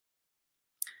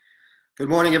Good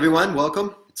morning, everyone.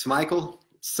 Welcome. It's Michael.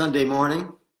 It's Sunday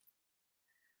morning.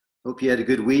 Hope you had a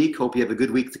good week. Hope you have a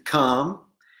good week to come.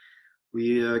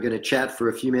 We are going to chat for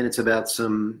a few minutes about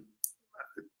some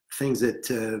things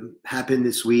that happened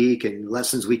this week and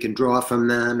lessons we can draw from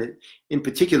them. And in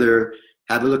particular,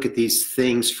 have a look at these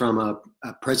things from a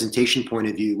presentation point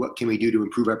of view. What can we do to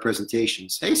improve our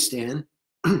presentations? Hey, Stan.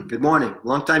 Good morning.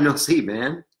 Long time no see,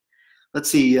 man. Let's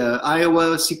see.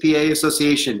 Iowa CPA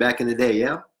Association back in the day,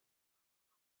 yeah?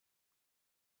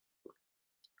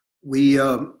 We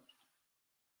go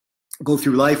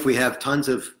through life, we have tons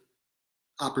of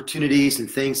opportunities and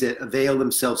things that avail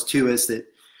themselves to us that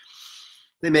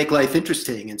they make life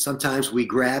interesting. And sometimes we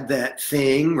grab that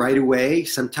thing right away.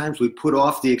 Sometimes we put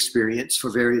off the experience for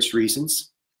various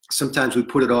reasons. Sometimes we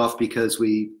put it off because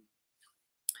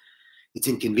it's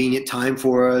inconvenient time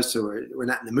for us, or we're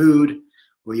not in the mood,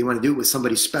 or you want to do it with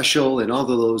somebody special. And all of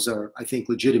those are, I think,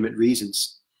 legitimate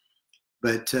reasons.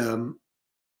 But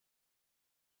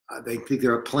I think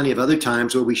there are plenty of other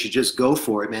times where we should just go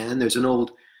for it, man. There's an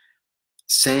old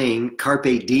saying,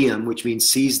 Carpe diem, which means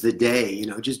seize the day.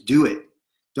 Just do it.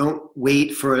 Don't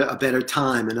wait for a better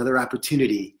time, another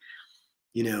opportunity.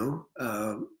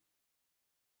 I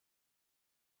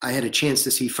had a chance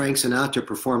to see Frank Sinatra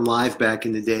perform live back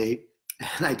in the day,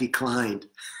 and I declined.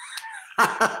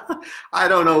 I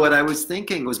don't know what I was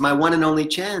thinking. It was my one and only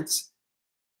chance.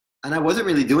 And I wasn't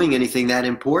really doing anything that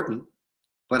important.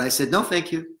 But I said, no,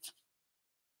 thank you,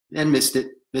 and missed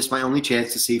it. Missed my only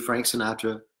chance to see Frank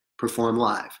Sinatra perform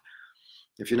live.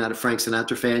 If you're not a Frank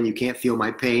Sinatra fan, you can't feel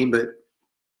my pain, but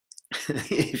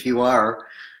if you are,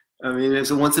 I mean, it's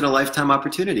a once-in-a-lifetime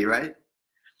opportunity, right?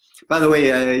 By the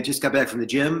way, I just got back from the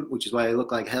gym, which is why I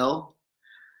look like hell,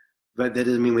 but that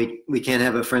doesn't mean we can't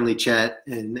have a friendly chat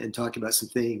and talk about some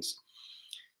things.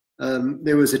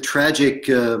 There was a tragic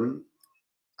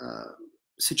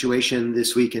situation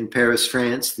this week in Paris,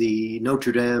 France. The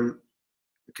Notre Dame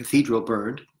cathedral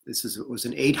burned. This was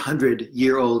an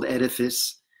 800-year-old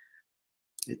edifice.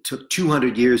 It took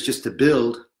 200 years just to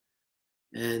build,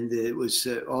 and it was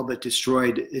all but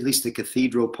destroyed, at least the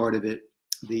cathedral part of it,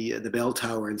 the bell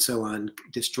tower and so on,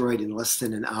 destroyed in less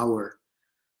than an hour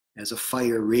as a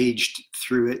fire raged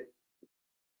through it.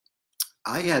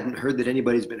 I hadn't heard that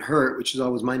anybody's been hurt, which is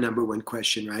always my number one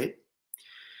question, right?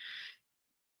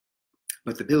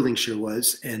 But the building sure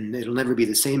was, and it'll never be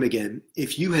the same again.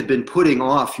 If you had been putting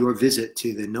off your visit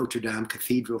to the Notre Dame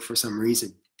Cathedral for some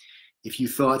reason, if you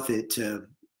thought that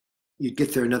you'd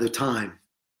get there another time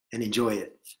and enjoy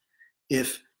it,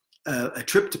 if a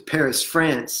trip to Paris,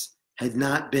 France had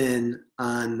not been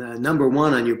on number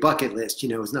one on your bucket list,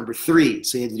 it was number 3,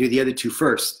 so you had to do the other 2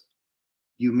 first,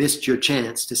 you missed your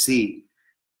chance to see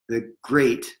the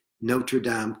great Notre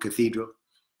Dame Cathedral,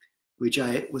 which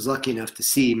I was lucky enough to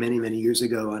see many, many years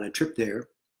ago on a trip there.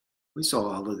 We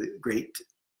saw all of the great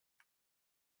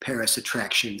Paris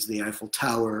attractions, the Eiffel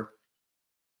Tower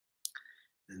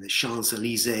and the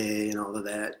Champs-Élysées and all of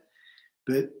that.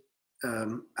 But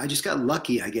I just got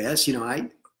lucky, I guess.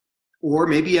 Or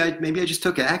maybe I just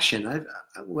took action.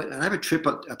 When I have a trip,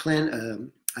 a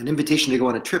plan, an invitation to go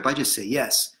on a trip, I just say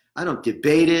yes. I don't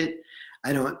debate it.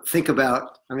 I don't think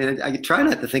about, I try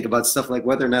not to think about stuff like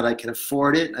whether or not I can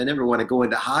afford it. I never want to go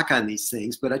into hock on these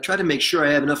things, but I try to make sure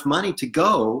I have enough money to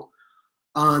go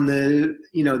on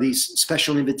these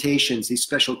special invitations, these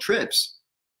special trips.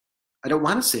 I don't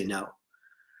want to say no.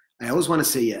 I always want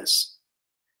to say yes.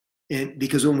 And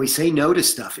because when we say no to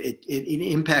stuff, it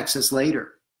impacts us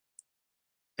later.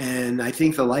 And I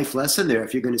think the life lesson there,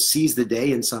 if you're going to seize the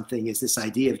day in something, is this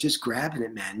idea of just grabbing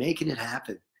it, man, making it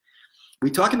happen. We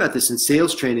talk about this in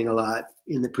sales training a lot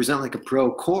in the Present Like a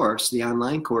Pro course, the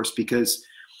online course, because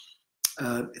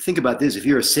think about this. If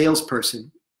you're a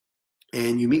salesperson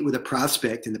and you meet with a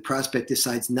prospect and the prospect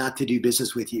decides not to do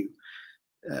business with you,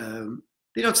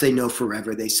 they don't say no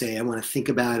forever. They say, I want to think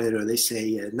about it, or they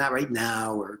say, not right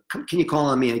now, or can you call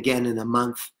on me again in a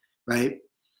month, right?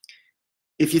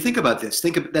 If you think about this,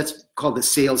 that's called the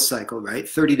sales cycle, right?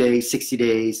 30 days, 60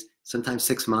 days, sometimes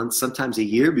 6 months, sometimes a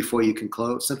year before you can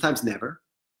close, sometimes never.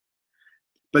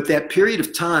 But that period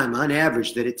of time, on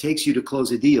average, that it takes you to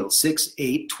close a deal, 6,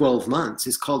 8, 12 months,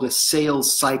 is called a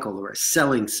sales cycle or a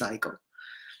selling cycle.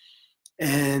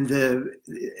 And an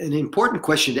important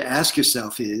question to ask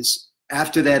yourself is,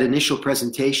 after that initial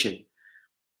presentation,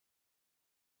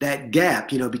 that gap,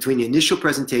 between the initial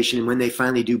presentation and when they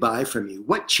finally do buy from you,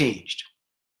 what changed?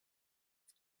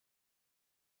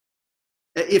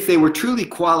 If they were truly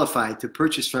qualified to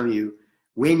purchase from you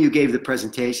when you gave the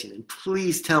presentation, and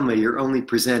please tell me you're only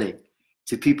presenting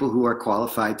to people who are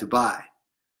qualified to buy,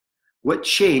 what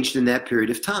changed in that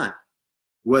period of time?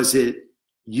 Was it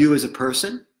You as a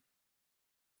person?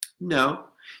 No.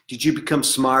 Did you become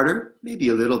smarter? Maybe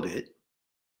a little bit.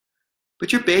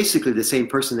 But you're basically the same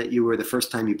person that you were the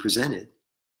first time you presented.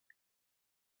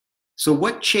 So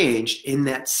what changed in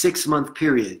that 6-month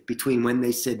period between when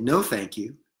they said no thank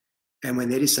you and when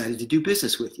they decided to do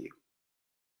business with you?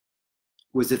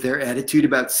 Was it their attitude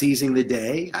about seizing the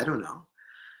day? I don't know.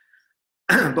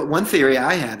 But one theory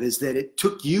I have is that it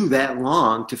took you that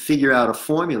long to figure out a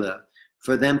formula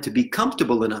for them to be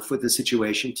comfortable enough with the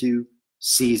situation to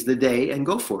seize the day and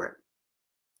go for it.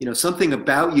 You know, something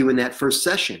about you in that first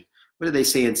session. What do they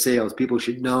say in sales? People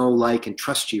should know, like, and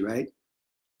trust you, right?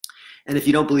 And if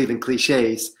you don't believe in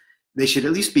cliches, they should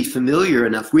at least be familiar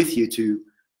enough with you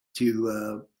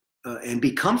to and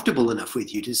be comfortable enough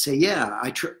with you to say, yeah,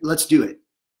 let's do it.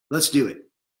 Let's do it.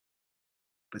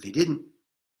 But they didn't.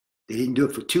 They didn't do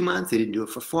it for 2 months. They didn't do it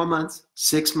for 4 months,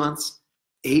 6 months,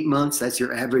 8 months. That's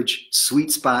your average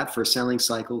sweet spot for a selling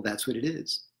cycle. That's what it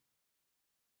is.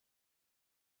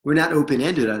 We're not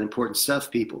open-ended on important stuff,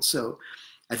 people. So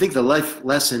I think the life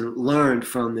lesson learned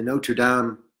from the Notre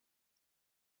Dame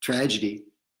tragedy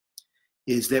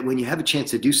is that when you have a chance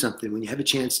to do something, when you have a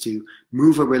chance to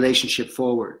move a relationship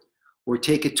forward, or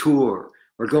take a tour,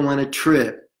 or go on a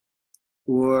trip,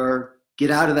 or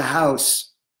get out of the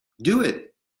house, do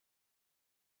it.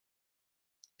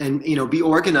 And, you know, be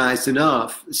organized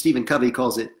enough. Stephen Covey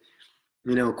calls it,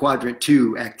 you know, quadrant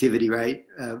 2 activity, right?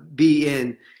 Be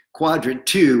in quadrant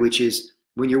 2, which is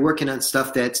when you're working on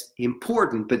stuff that's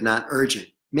important but not urgent.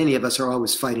 Many of us are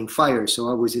always fighting fires, so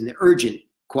always in the urgent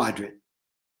quadrant.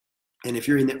 And if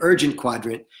you're in the urgent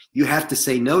quadrant, you have to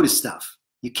say no to stuff.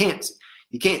 You can't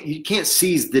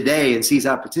seize the day and seize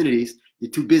opportunities. You're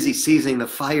too busy seizing the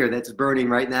fire that's burning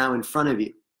right now in front of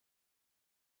you.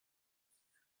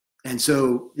 And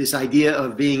so this idea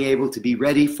of being able to be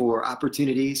ready for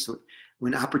opportunities, so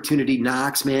when opportunity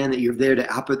knocks, man, that you're there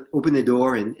to open the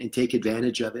door and take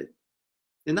advantage of it.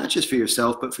 And not just for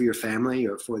yourself, but for your family,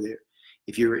 or for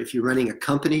if you're running a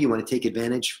company, you want to take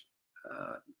advantage,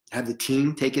 have the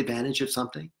team take advantage of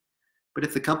something. But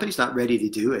if the company's not ready to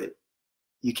do it,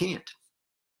 you can't.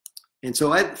 And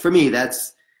so for me,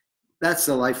 that's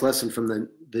the life lesson from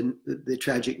the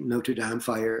tragic Notre Dame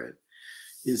fire,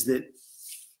 is that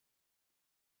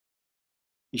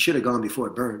you should have gone before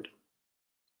it burned.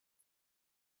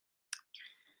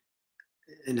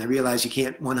 And I realize you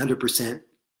can't 100%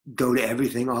 go to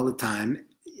everything all the time,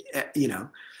 you know,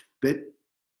 but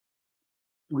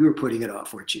we were putting it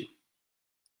off, weren't you?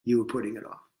 You were putting it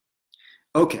off.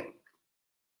 Okay.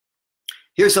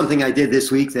 Here's something I did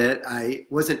this week that I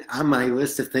wasn't on my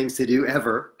list of things to do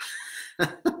ever,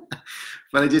 but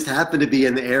I just happened to be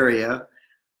in the area.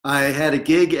 I had a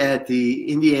gig at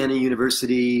the Indiana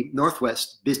University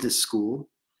Northwest Business School,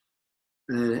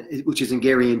 which is in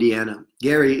Gary, Indiana.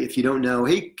 Gary, if you don't know,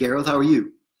 hey, Gerald, how are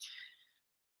you?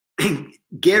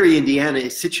 Gary, Indiana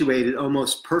is situated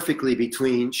almost perfectly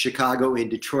between Chicago and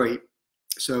Detroit.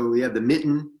 So we have the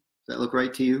Mitten. Does that look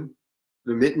right to you?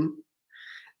 The Mitten,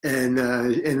 and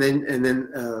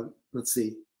then let's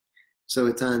see. So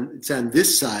it's on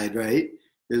this side, right?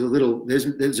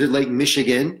 There's Lake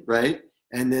Michigan, right?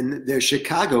 And then there's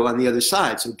Chicago on the other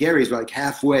side. So Gary's like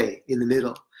halfway in the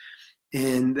middle,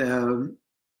 and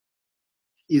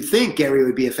you'd think Gary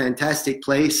would be a fantastic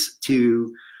place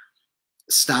to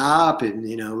stop, and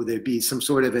you know there'd be some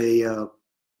sort of a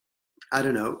I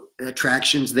don't know,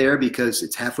 attractions there because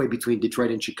it's halfway between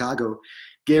Detroit and Chicago.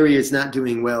 Gary is not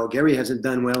doing well. Gary hasn't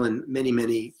done well in many,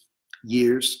 many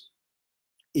years.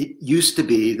 It used to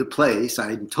be the place,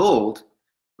 I'm told,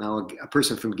 now a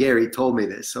person from Gary told me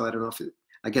this, so I don't know if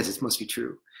I guess it must be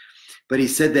true. But he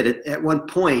said that at one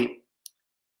point,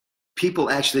 people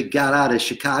actually got out of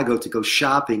Chicago to go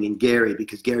shopping in Gary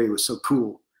because Gary was so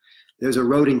cool. There's a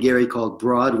road in Gary called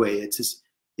Broadway.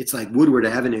 It's like Woodward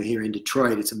Avenue here in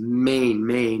Detroit. It's a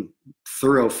main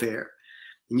thoroughfare.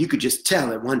 And you could just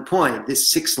tell at one point,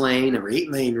 this 6-lane or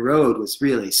 8-lane road was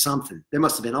really something. There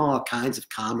must have been all kinds of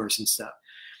commerce and stuff.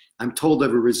 I'm told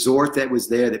of a resort that was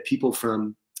there that people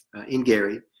from, in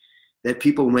Gary, that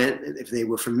people went, if they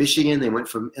were from Michigan, they went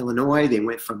from Illinois, they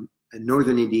went from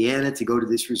northern Indiana to go to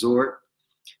this resort.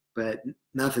 But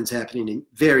nothing's happening,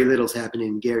 very little's happening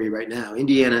in Gary right now.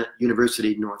 Indiana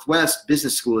University Northwest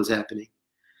Business School is happening.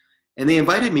 And they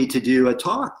invited me to do a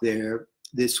talk there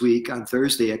this week on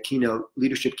Thursday, a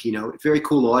leadership keynote. Very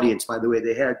cool audience, by the way.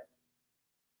 They had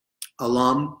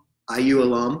IU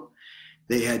alum.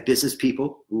 They had business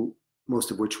people,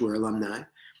 most of which were alumni.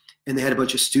 And they had a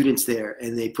bunch of students there.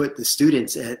 And they put the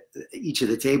students at each of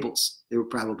the tables. There were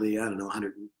probably, I don't know,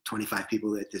 125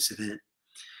 people at this event.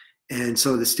 And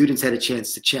so the students had a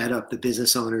chance to chat up the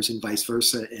business owners and vice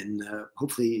versa. And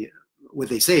hopefully what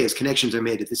they say is connections are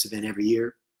made at this event every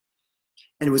year.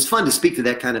 And it was fun to speak to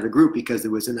that kind of a group because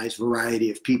there was a nice variety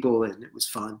of people and it was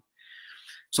fun.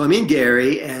 So I'm in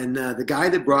Gary, and the guy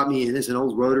that brought me in is an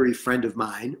old Rotary friend of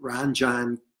mine, Ron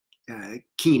John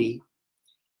Keeney,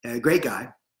 a great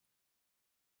guy.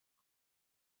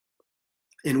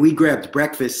 And we grabbed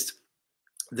breakfast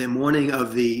the morning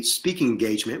of the speaking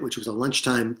engagement, which was a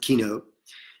lunchtime keynote.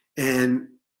 And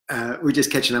we're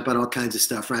just catching up on all kinds of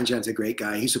stuff. Ron John's a great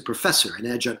guy. He's a professor, an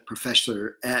adjunct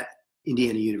professor at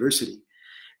Indiana University.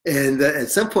 And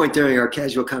at some point during our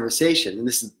casual conversation, and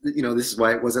this is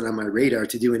why it wasn't on my radar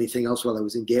to do anything else while I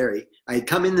was in Gary. I had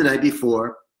come in the night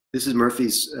before. This is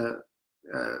Murphy's,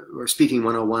 or speaking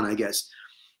 101, I guess.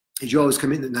 You always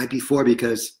come in the night before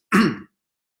because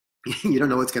you don't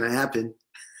know what's going to happen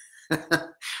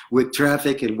with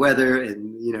traffic and weather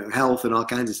and, health and all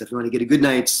kinds of stuff. You want to get a good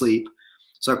night's sleep.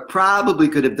 So I probably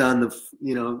could have done the,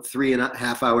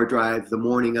 3.5 hour drive the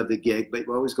morning of the gig, but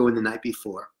we always go in the night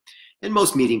before. And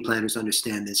most meeting planners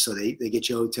understand this, so they get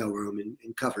you a hotel room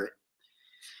and cover it.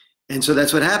 And so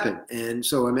that's what happened. And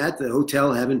so I'm at the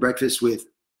hotel having breakfast with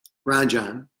Ron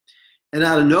John. And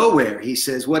out of nowhere, he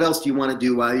says, "What else do you want to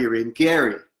do while you're in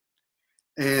Gary?"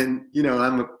 And,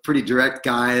 I'm a pretty direct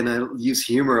guy and I use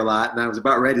humor a lot. And I was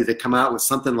about ready to come out with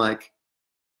something like,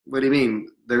 "What do you mean?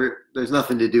 There's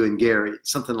nothing to do in Gary,"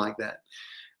 something like that.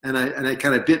 And I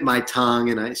kind of bit my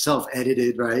tongue and I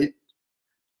self-edited, right?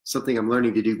 Something I'm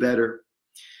learning to do better.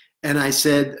 And I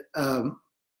said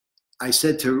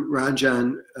to Ron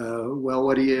John, "Well,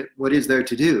 what is there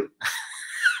to do?"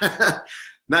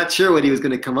 Not sure what he was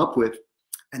going to come up with.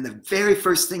 And the very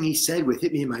first thing he said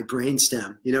hit me in my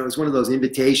brainstem. It was one of those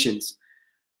invitations,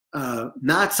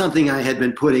 not something I had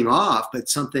been putting off, but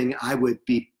something I would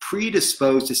be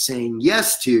predisposed to saying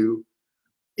yes to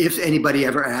if anybody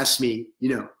ever asked me,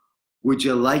 "Would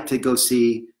you like to go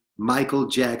see Michael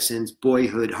Jackson's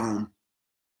Boyhood home?"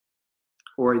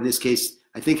 Or in this case,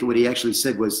 I think what he actually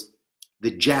said was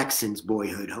the Jackson's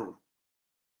Boyhood home.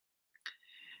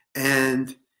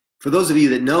 And for those of you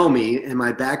that know me and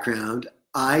my background,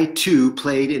 I too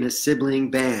played in a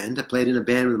sibling band. I played in a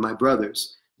band with my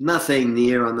brothers. Nothing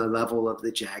near on the level of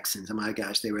the Jacksons. Oh my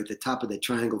gosh, they were at the top of the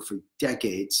triangle for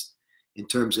decades in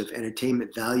terms of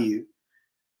entertainment value.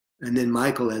 And then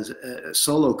Michael has a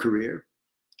solo career.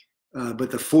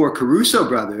 But the four Caruso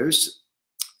brothers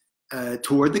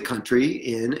toured the country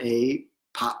in a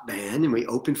pop band, and we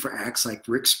opened for acts like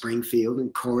Rick Springfield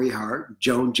and Corey Hart,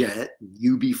 Joan Jett,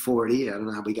 UB40. I don't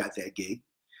know how we got that gig.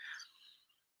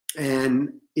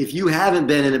 And if you haven't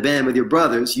been in a band with your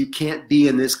brothers, you can't be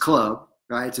in this club,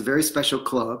 right? It's a very special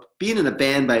club. Being in a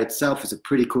band by itself is a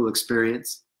pretty cool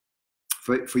experience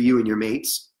for you and your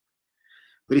mates.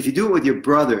 But if you do it with your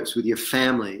brothers, with your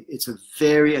family, it's a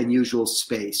very unusual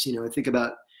space. I think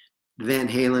about the Van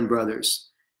Halen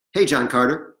brothers. "Hey, John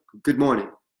Carter, good morning."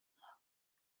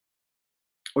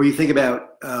 Or you think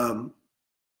about the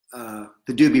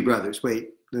Doobie Brothers.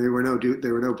 Wait, there were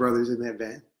no brothers in that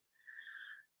band.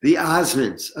 The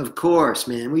Osmonds, of course,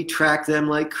 man. We tracked them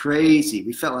like crazy.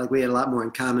 We felt like we had a lot more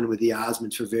in common with the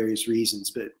Osmonds for various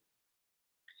reasons, but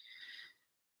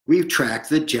we've tracked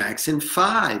the Jackson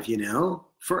 5,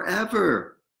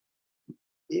 forever.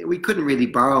 We couldn't really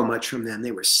borrow much from them.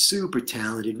 They were super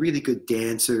talented, really good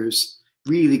dancers,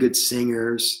 really good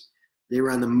singers. They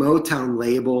were on the Motown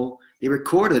label. They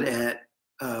recorded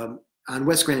on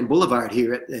West Grand Boulevard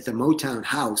here at the Motown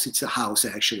House. It's a house,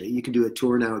 actually. You can do a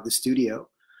tour now at the studio.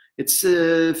 It's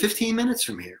 15 minutes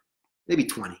from here, maybe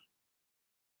 20.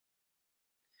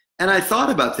 And I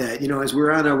thought about that, as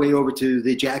we're on our way over to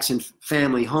the Jackson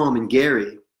family home in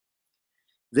Gary,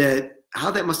 that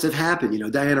how that must have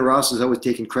happened. Diana Ross has always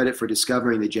taken credit for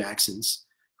discovering the Jacksons.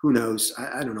 Who knows?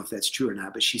 I don't know if that's true or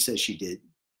not, but she says she did.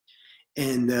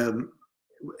 And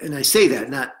I say that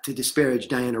not to disparage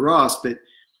Diana Ross, but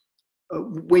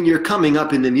when you're coming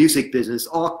up in the music business,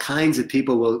 all kinds of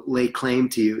people will lay claim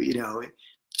to you,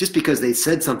 just because they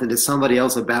said something to somebody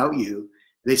else about you.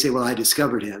 They say, "Well, I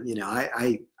discovered him."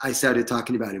 I started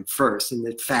talking about him first. And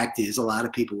the fact is, a lot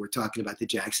of people were talking about the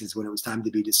Jacksons when it was time to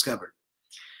be discovered.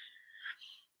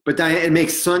 But it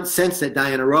makes sense that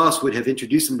Diana Ross would have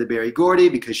introduced him to Berry Gordy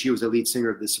because she was the lead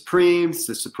singer of the Supremes.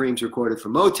 The Supremes recorded for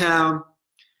Motown.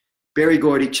 Berry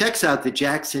Gordy checks out the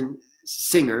Jackson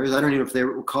singers. I don't even know if they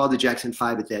were called the Jackson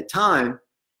 5 at that time,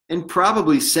 and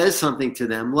probably says something to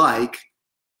them like,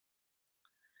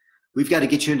 "We've got to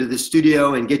get you into the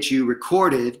studio and get you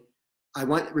recorded. I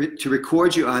want to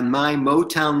record you on my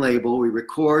Motown label. We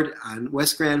record on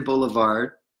West Grand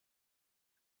Boulevard.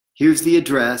 Here's the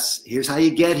address. Here's how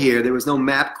you get here. There was no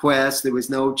MapQuest. There was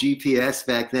no GPS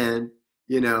back then,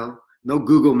 you know, no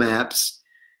Google Maps.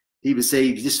 He would say,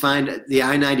 you just find the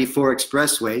I-94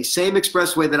 expressway, same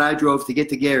expressway that I drove to get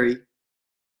to Gary,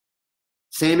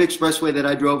 same expressway that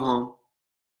I drove home.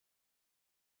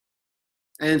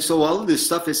 And so all of this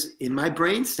stuff is in my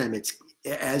brainstem. It's,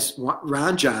 as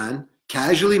Ron John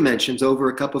casually mentions over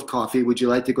a cup of coffee, would you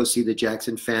like to go see the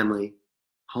Jackson family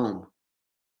home?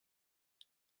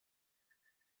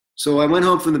 So I went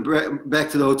home from the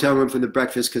back to the hotel room from the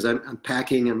breakfast because I'm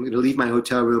packing. I'm going to leave my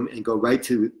hotel room and go right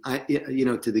to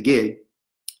to the gig,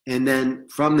 and then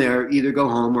from there either go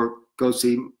home or go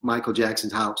see Michael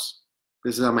Jackson's house.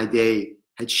 This is how my day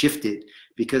had shifted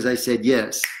because I said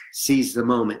yes, seize the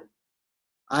moment.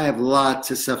 I have lots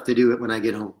of stuff to do when I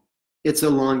get home. It's a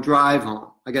long drive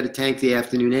home. I got to tank the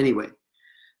afternoon anyway.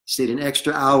 Stayed an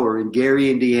extra hour in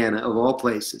Gary, Indiana, of all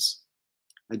places.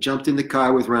 I jumped in the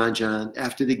car with Ron John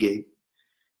after the gig,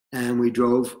 and we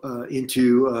drove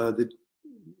into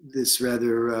this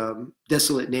rather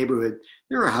desolate neighborhood.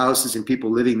 There are houses and people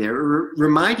living there. It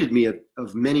reminded me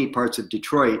of many parts of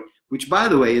Detroit, which, by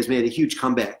the way, has made a huge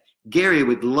comeback. Gary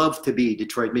would love to be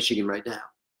Detroit, Michigan right now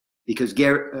because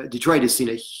Detroit has seen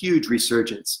a huge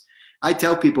resurgence. I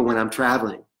tell people when I'm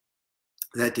traveling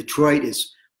that Detroit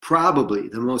is probably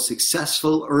the most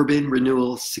successful urban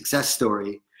renewal success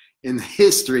story in the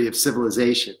history of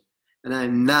civilization. And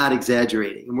I'm not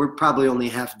exaggerating. And we're probably only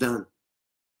half done.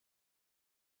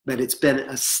 But it's been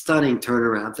a stunning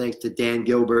turnaround thanks to Dan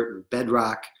Gilbert and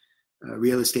Bedrock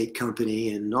Real Estate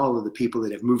Company and all of the people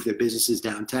that have moved their businesses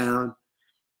downtown.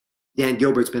 Dan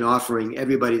Gilbert's been offering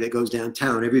everybody that goes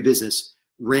downtown, every business,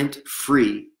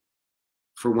 rent-free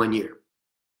for 1 year.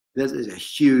 That is a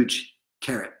huge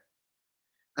carrot.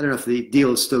 I don't know if the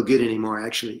deal is still good anymore,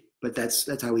 actually. But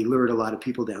that's how we lured a lot of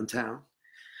people downtown.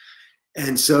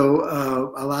 And so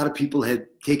a lot of people had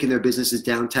taken their businesses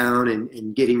downtown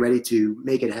and getting ready to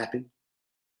make it happen.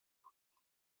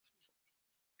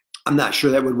 I'm not sure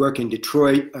that would work in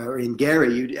Detroit or in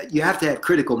Gary. You have to have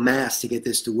critical mass to get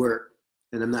this to work.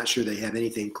 And I'm not sure they have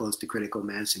anything close to critical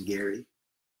mass in Gary.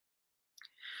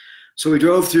 So we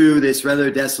drove through this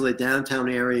rather desolate downtown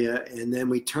area, and then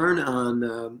we turn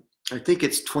on I think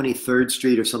it's 23rd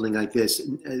Street or something like this,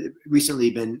 recently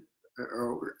been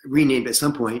renamed at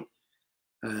some point,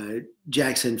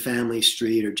 Jackson Family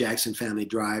Street or Jackson Family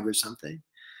Drive or something.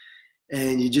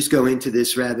 And you just go into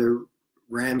this rather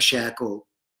ramshackle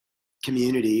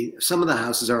community. Some of the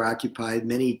houses are occupied,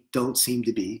 many don't seem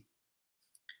to be.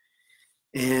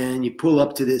 And you pull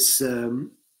up to this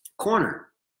corner.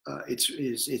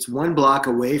 It's 1 block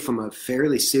away from a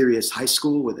fairly serious high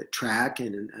school with a track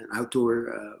and an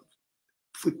outdoor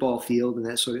football field and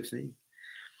that sort of thing.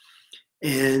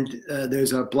 And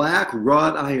there's a black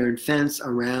wrought iron fence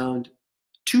around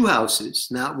 2 houses,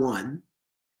 not 1.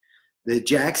 The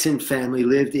Jackson family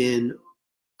lived in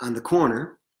on the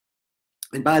corner.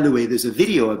 And by the way, there's a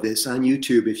video of this on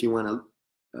YouTube if you want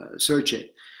to search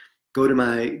it.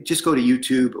 Just go to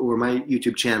YouTube or my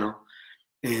YouTube channel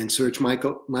and search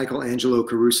Michael Angelo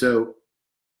Caruso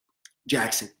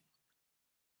Jackson.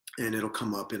 And it'll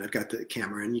come up, and I've got the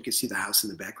camera, and you can see the house in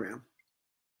the background.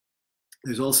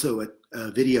 There's also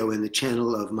a video in the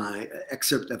channel of my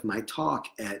excerpt of my talk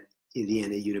at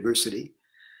Indiana University.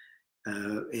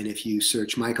 And if you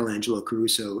search Michael Angelo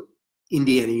Caruso,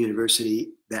 Indiana University,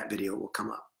 that video will come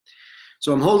up.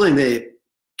 So I'm holding the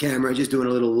camera, just doing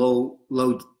a little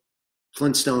low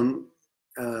Flintstone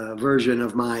version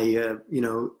of my,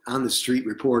 on the street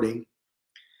reporting.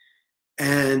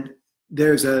 And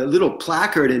there's a little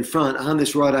placard in front on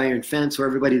this wrought iron fence where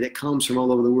everybody that comes from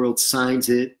all over the world signs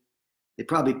it. They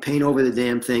probably paint over the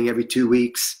damn thing every 2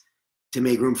 weeks to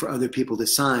make room for other people to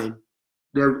sign.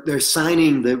 They're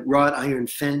signing the wrought iron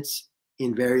fence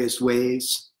in various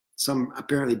ways. Some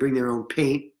apparently bring their own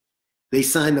paint. They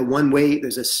sign the one-way.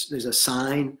 There's a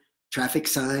sign, traffic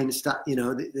sign,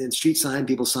 the street sign,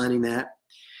 people signing that.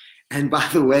 And by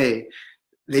the way,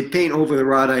 they paint over the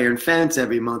wrought iron fence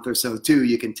every month or so too.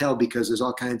 You can tell because there's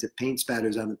all kinds of paint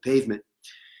spatters on the pavement.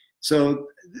 So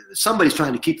somebody's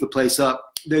trying to keep the place up.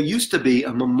 There used to be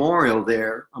a memorial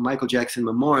there, a Michael Jackson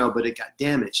memorial, but it got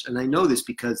damaged. And I know this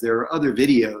because there are other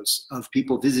videos of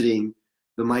people visiting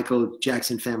the Michael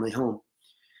Jackson family home.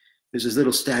 There's this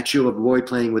little statue of a boy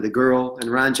playing with a girl. And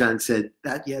Ron John said,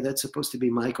 that's supposed to be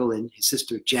Michael and his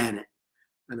sister Janet.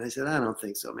 And I said, I don't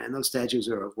think so, man. Those statues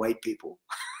are of white people.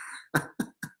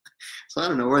 So I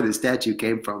don't know where the statue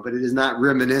came from, but it is not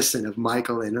reminiscent of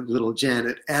Michael and little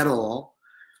Janet at all.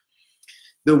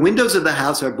 The windows of the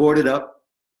house are boarded up,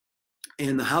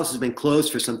 and the house has been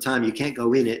closed for some time. You can't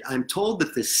go in it. I'm told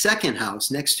that the second house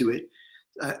next to it,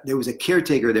 there was a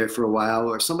caretaker there for a while,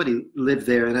 or somebody lived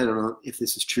there, and I don't know if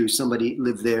this is true. Somebody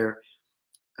lived there.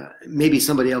 Maybe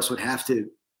somebody else would have to,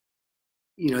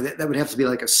 you know, that would have to be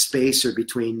like a spacer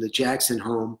between the Jackson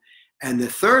home and the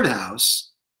third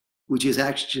house, which is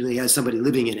actually has somebody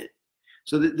living in it.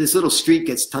 So this little street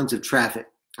gets tons of traffic.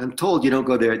 I'm told you don't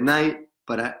go there at night,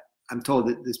 but I'm told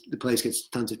that the place gets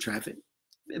tons of traffic.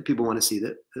 And people want to see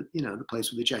the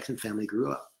place where the Jackson family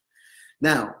grew up.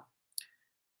 Now,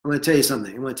 I want to tell you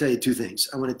something. I want to tell you two things.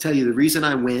 I want to tell you the reason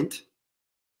I went.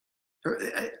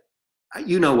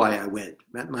 You know why I went.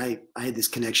 I had this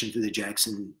connection to the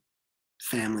Jackson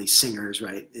family singers,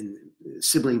 right, and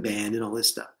sibling band and all this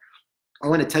stuff. I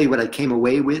want to tell you what I came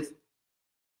away with,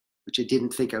 which I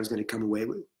didn't think I was going to come away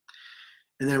with.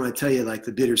 And then I want to tell you like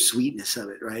the bittersweetness of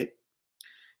it, right?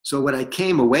 So what I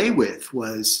came away with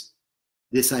was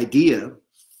this idea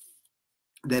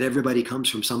that everybody comes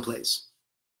from someplace.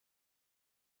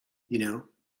 You know,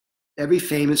 every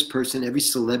famous person, every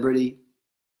celebrity,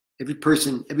 every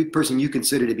person you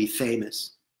consider to be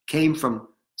famous came from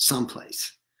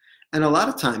someplace. And a lot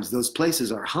of times those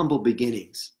places are humble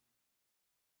beginnings.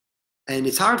 And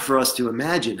it's hard for us to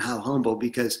imagine how humble,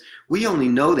 because we only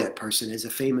know that person as a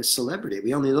famous celebrity.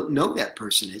 We only know that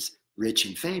person as rich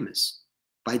and famous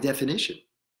by definition.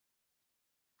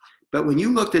 But when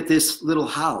you looked at this little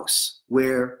house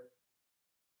where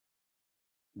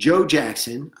Joe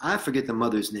Jackson, I forget the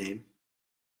mother's name,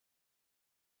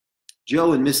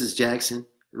 Joe and Mrs. Jackson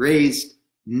raised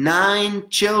 9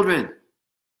 children.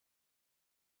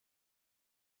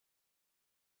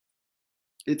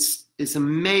 It's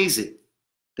amazing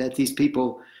that these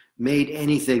people made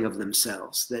anything of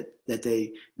themselves, that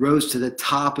they rose to the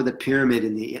top of the pyramid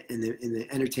in the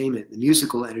entertainment, the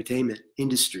musical entertainment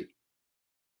industry.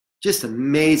 Just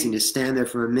amazing to stand there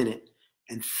for a minute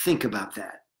and think about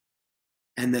that.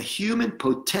 And the human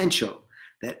potential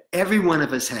that every one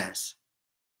of us has,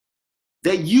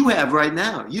 that you have right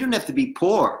now. You don't have to be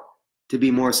poor to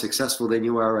be more successful than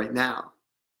you are right now.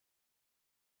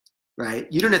 Right?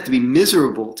 You don't have to be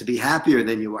miserable to be happier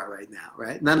than you are right now,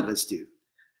 right? None of us do.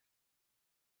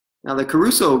 Now, the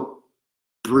Caruso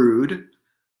brood,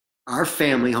 our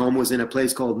family home was in a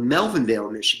place called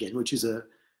Melvindale, Michigan, which is a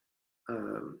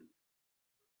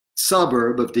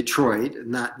suburb of Detroit, a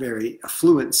not very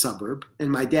affluent suburb.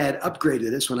 And my dad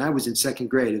upgraded us when I was in 2nd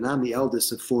grade, and I'm the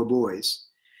eldest of 4 boys.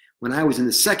 When I was in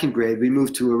the 2nd grade, we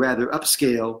moved to a rather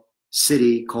upscale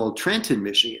city called Trenton,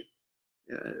 Michigan,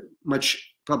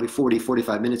 probably 40,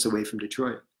 45 minutes away from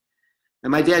Detroit.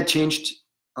 And my dad changed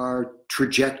our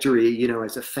trajectory, you know,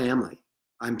 as a family,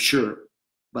 I'm sure,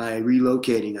 by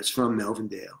relocating us from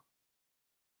Melvindale.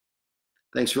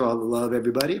 Thanks for all the love,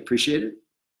 everybody. Appreciate it.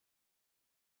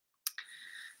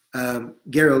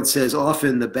 Gerald says,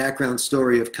 often the background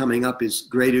story of coming up is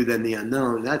greater than the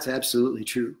unknown. That's absolutely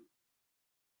true.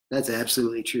 That's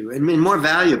absolutely true. And more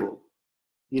valuable.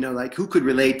 You know, like who could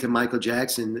relate to Michael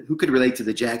Jackson? Who could relate to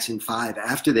the Jackson 5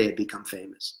 after they had become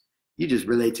famous? You just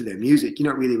relate to their music. You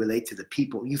don't really relate to the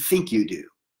people. You think you do.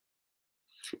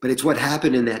 But it's what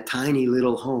happened in that tiny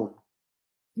little home.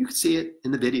 You can see it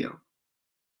in the video.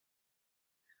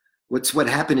 What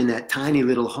happened in that tiny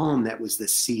little home that was the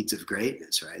seeds of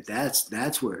greatness, right?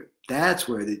 That's where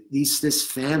this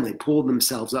family pulled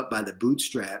themselves up by the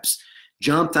bootstraps,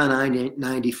 jumped on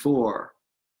I-94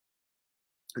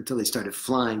 until they started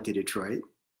flying to Detroit,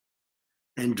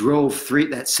 and drove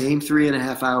that same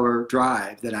 3.5-hour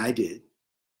drive that I did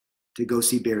to go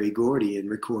see Berry Gordy and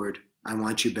record I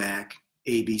Want You Back,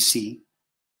 ABC,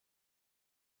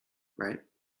 right?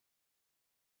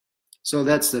 So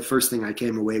that's the first thing I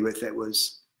came away with that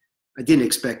was, I didn't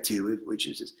expect to, which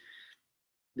is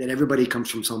that everybody comes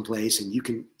from someplace and you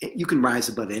can rise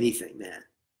above anything, man,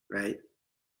 right?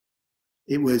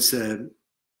 It was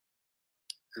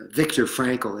Viktor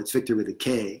Frankl, it's Victor with a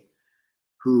K,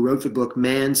 who wrote the book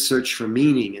Man's Search for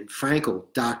Meaning. And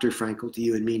Frankl, Dr. Frankl to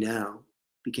you and me now,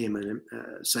 became a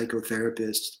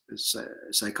psychotherapist, a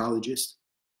psychologist.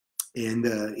 And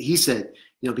he said,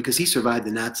 you know, because he survived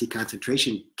the Nazi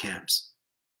concentration camps.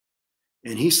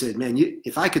 And he said, man,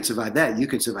 if I could survive that, you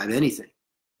can survive anything.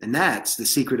 And that's the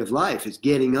secret of life, is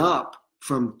getting up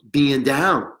from being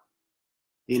down.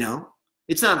 You know,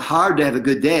 it's not hard to have a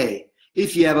good day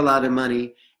if you have a lot of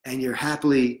money and you're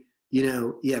happily, you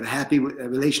know, you have happy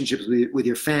relationships with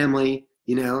your family,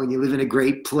 you know, and you live in a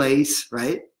great place,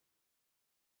 right?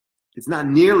 It's not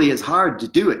nearly as hard to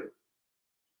do it.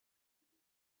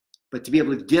 But to be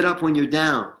able to get up when you're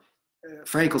down,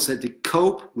 Frankl said, to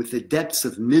cope with the depths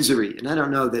of misery. And I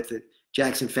don't know that the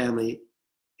Jackson family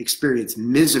experienced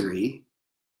misery,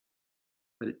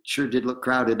 but it sure did look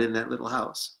crowded in that little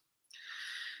house.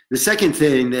 The second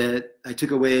thing that I took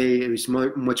away, it was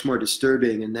much more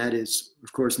disturbing, and that is,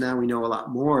 of course, now we know a lot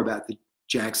more about the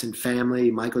Jackson family,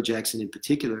 Michael Jackson in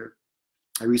particular.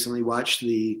 I recently watched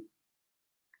like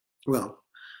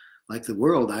the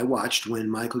world, I watched when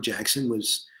Michael Jackson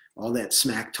was all that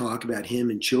smack talk about him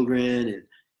and children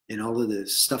and all of the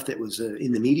stuff that was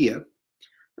in the media.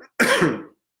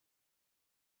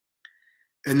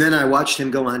 And then I watched him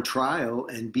go on trial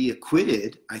and be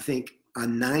acquitted, I think,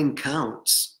 on 9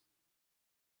 counts.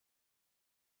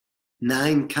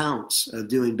 9 counts of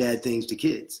doing bad things to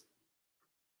kids.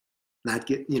 Not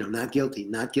guilty, not guilty,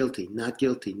 not guilty, not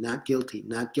guilty,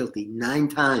 not guilty, 9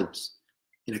 times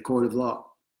in a court of law.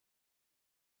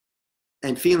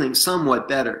 And feeling somewhat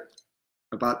better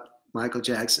about Michael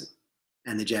Jackson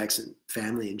and the Jackson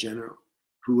family in general,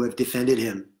 who have defended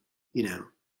him,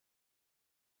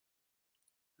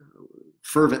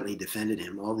 fervently defended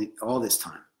him all this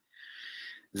time.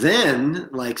 Then,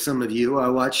 like some of you, I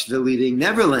watched the Leaving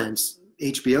Neverland's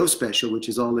HBO special, which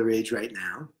is all the rage right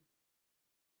now.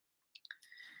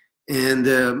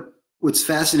 And what's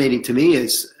fascinating to me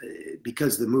is,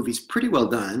 because the movie's pretty well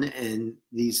done, and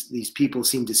these people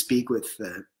seem to speak with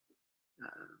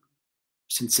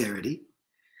sincerity,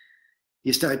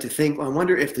 you start to think, well, I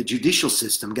wonder if the judicial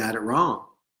system got it wrong.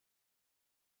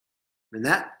 And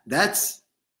that's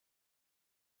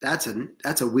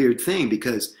a weird thing,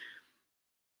 because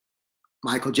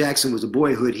Michael Jackson was a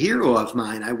boyhood hero of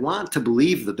mine. I want to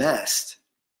believe the best.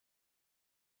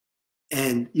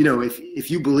 And,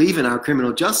 if you believe in our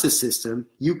criminal justice system,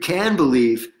 you can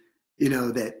believe,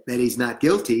 that he's not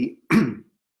guilty.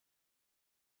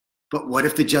 But what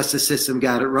if the justice system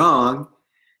got it wrong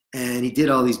and he did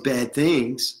all these bad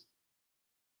things?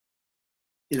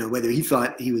 Whether he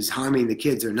thought he was harming the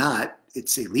kids or not,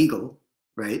 it's illegal,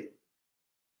 right?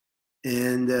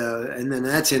 And then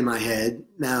that's in my head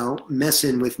now,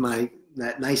 messing with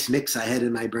that nice mix I had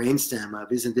in my brainstem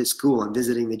of, isn't this cool? I'm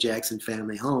visiting the Jackson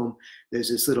family home. There's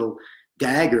this little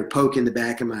dagger poke in the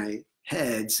back of my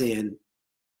head saying,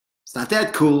 it's not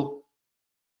that cool.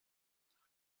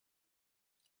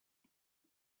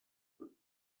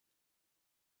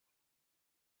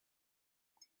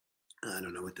 I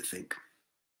don't know what to think.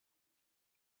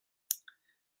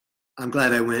 I'm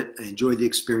glad I went. I enjoyed the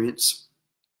experience.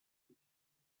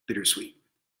 Bittersweet.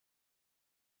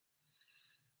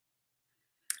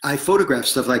 I photograph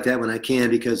stuff like that when I can,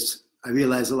 because I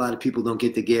realize a lot of people don't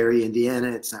get to Gary,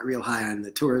 Indiana. It's not real high on the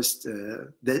tourist,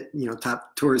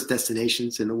 top tourist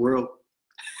destinations in the world.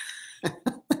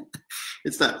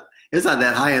 It's not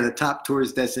that high on the top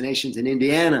tourist destinations in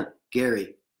Indiana,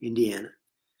 Gary, Indiana.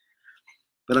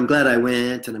 But I'm glad I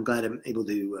went, and I'm glad I'm able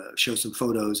to show some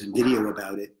photos and video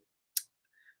about it.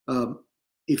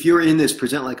 If you're in this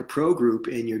Present Like a Pro group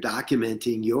and you're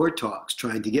documenting your talks,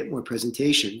 trying to get more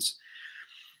presentations,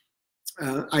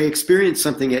 I experienced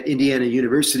something at Indiana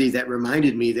University that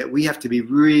reminded me that we have to be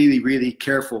really, really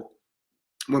careful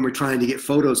when we're trying to get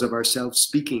photos of ourselves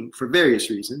speaking for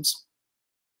various reasons.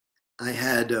 I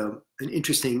had an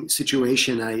interesting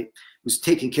situation. I was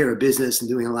taking care of business and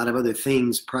doing a lot of other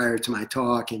things prior to my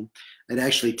talk, and I'd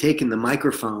actually taken the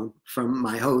microphone from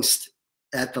my host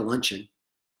at the luncheon.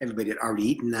 Everybody had already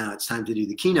eaten. Now it's time to do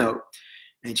the keynote.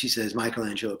 And she says, Michael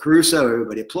Angelo Caruso.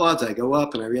 Everybody applauds. I go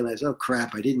up and I realize, oh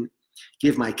crap, I didn't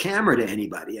give my camera to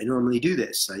anybody. I normally do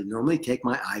this. I normally take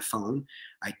my iPhone.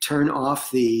 I turn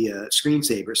off the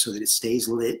screensaver so that it stays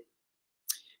lit.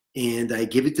 And I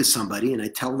give it to somebody and I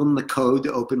tell them the code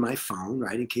to open my phone,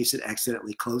 right, in case it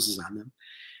accidentally closes on them.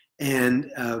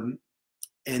 And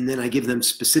then I give them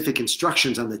specific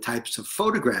instructions on the types of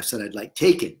photographs that I'd like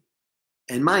taken.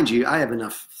 And mind you, I have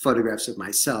enough photographs of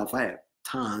myself. I have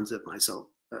tons of myself,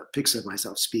 pics of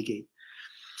myself speaking.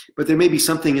 But there may be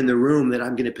something in the room that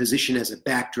I'm going to position as a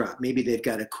backdrop. Maybe they've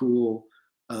got a cool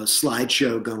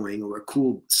slideshow going, or a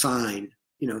cool sign.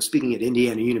 Speaking at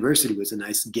Indiana University was a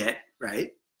nice get,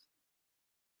 right,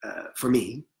 for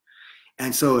me.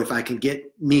 And so if I can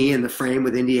get me in the frame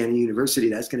with Indiana University,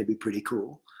 that's going to be pretty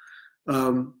cool.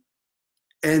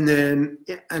 And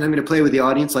I'm going to play with the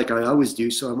audience like I always do.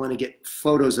 So I want to get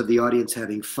photos of the audience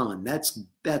having fun. That's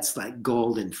like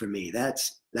golden for me.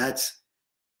 That's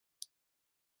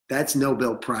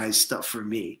Nobel Prize stuff for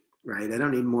me, right? I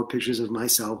don't need more pictures of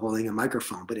myself holding a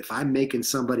microphone. But if I'm making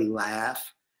somebody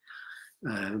laugh,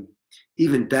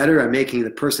 even better, I'm making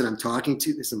the person I'm talking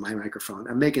to, this is my microphone,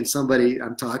 I'm making somebody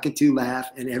I'm talking to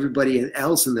laugh, and everybody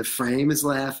else in the frame is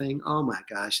laughing. Oh my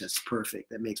gosh, that's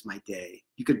perfect. That makes my day.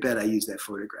 You could bet I use that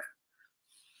photograph.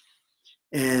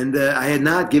 And I had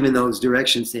not given those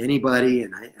directions to anybody,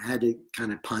 and I had to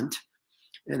kind of punt.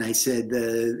 And I said,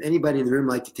 anybody in the room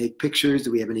like to take pictures?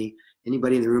 Do we have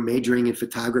anybody in the room majoring in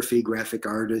photography, graphic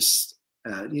artists?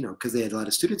 You know, because they had a lot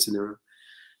of students in the room.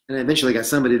 And I eventually got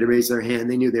somebody to raise their hand.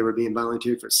 They knew they were being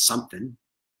volunteered for something.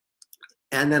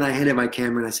 And then I handed my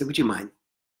camera and I said, would you mind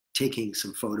taking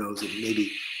some photos and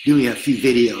maybe doing a few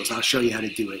videos? I'll show you how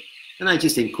to do it. And I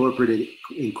just incorporated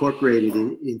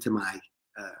it into my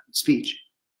speech.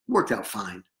 Worked out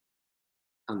fine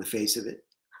on the face of it.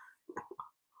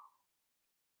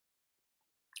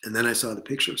 And then I saw the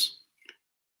pictures.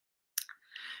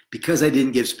 Because I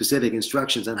didn't give specific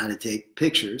instructions on how to take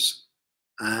pictures,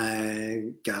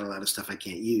 I got a lot of stuff I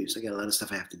can't use. I got a lot of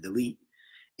stuff I have to delete.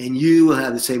 And you will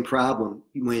have the same problem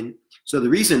so the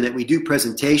reason that we do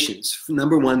presentations,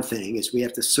 number one thing is we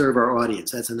have to serve our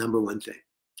audience. That's the number one thing.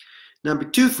 Number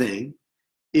two thing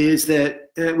is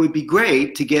that it would be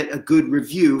great to get a good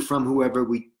review from whoever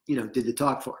we, did the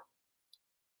talk for.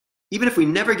 Even if we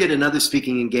never get another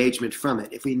speaking engagement from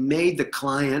it, if we made the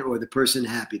client or the person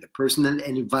happy, the person that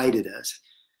invited us,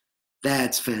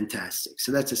 that's fantastic.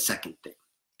 So that's a second thing.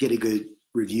 Get a good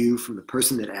review from the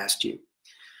person that asked you.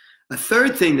 A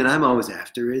third thing that I'm always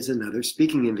after is another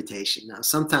speaking invitation. Now,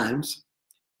 sometimes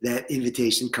that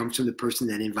invitation comes from the person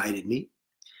that invited me.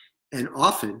 And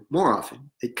often, more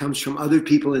often, it comes from other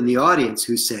people in the audience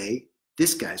who say,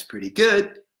 this guy's pretty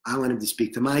good. I want him to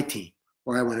speak to my team,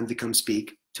 or I want him to come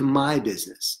speak to my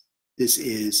business. This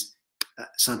is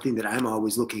something that I'm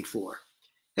always looking for.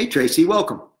 Hey, Tracy,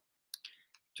 welcome.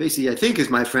 Tracy, I think, is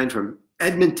my friend from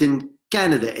Edmonton,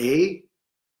 Canada, eh?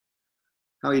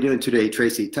 How are you doing today,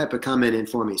 Tracy? Type a comment in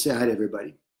for me. Say hi to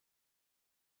everybody.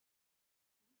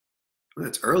 Well,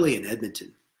 it's early in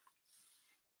Edmonton.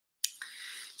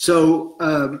 So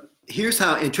here's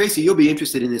how, and Tracy, you'll be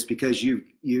interested in this because you're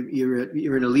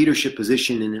in a leadership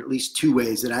position in at least two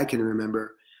ways that I can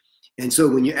remember. And so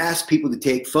when you ask people to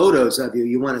take photos of you,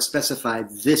 you want to specify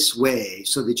this way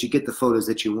so that you get the photos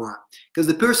that you want. Because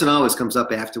the person always comes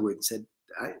up afterward and said,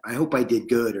 I hope I did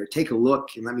good, or take a look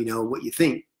and let me know what you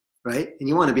think, right? And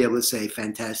you want to be able to say,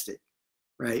 fantastic,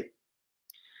 right?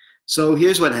 So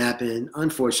here's what happened.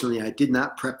 Unfortunately, I did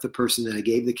not prep the person that I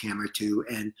gave the camera to.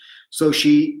 And so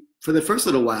she, for the first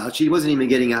little while, she wasn't even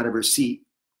getting out of her seat.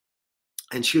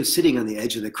 And she was sitting on the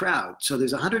edge of the crowd. So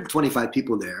there's 125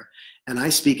 people there, and I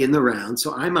speak in the round.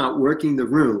 So I'm out working the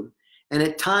room. And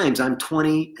at times I'm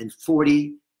 20 and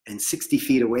 40 and 60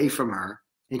 feet away from her.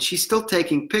 And she's still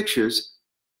taking pictures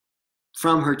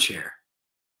from her chair.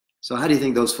 So how do you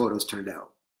think those photos turned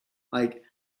out? Like,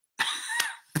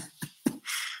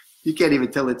 you can't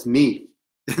even tell it's me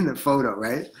in the photo,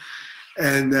 right?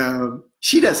 And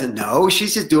she doesn't know.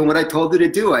 She's just doing what I told her to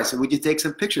do. I said, would you take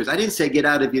some pictures? I didn't say get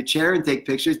out of your chair and take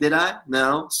pictures, did I?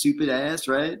 No, stupid ass,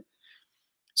 right?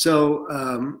 So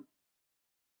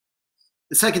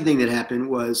the second thing that happened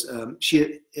was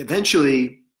she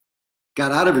eventually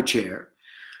got out of her chair.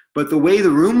 But the way the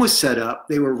room was set up,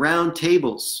 they were round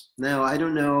tables. Now, I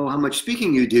don't know how much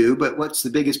speaking you do, but what's the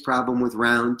biggest problem with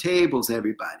round tables,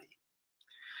 everybody?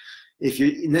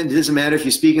 It doesn't matter if you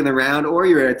speak in the round or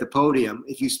you're at the podium.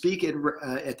 If you speak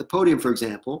at the podium, for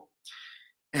example,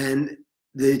 and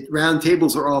the round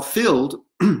tables are all filled,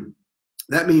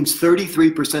 that means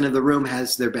 33% of the room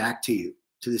has their back to you,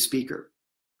 to the speaker.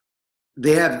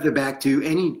 They have their back to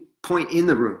any point in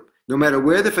the room. No matter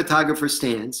where the photographer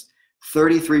stands,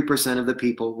 33% of the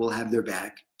people will have their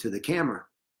back to the camera.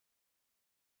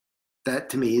 That,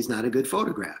 to me, is not a good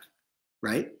photograph,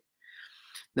 right?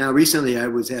 Now, recently I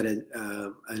was at an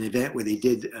event where they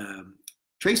did,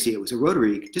 Tracy, it was a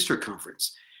Rotary District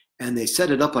Conference, and they set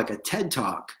it up like a TED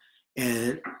Talk,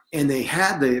 and they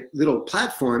had the little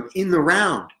platform in the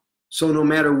round. So no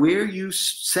matter where you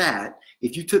sat,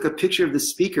 if you took a picture of the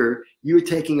speaker, you were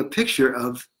taking a picture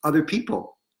of other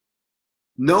people.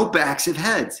 No backs of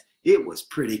heads. It was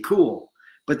pretty cool.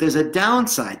 But there's a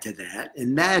downside to that,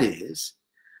 and that is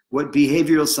what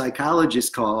behavioral psychologists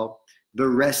call the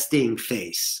resting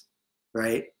face,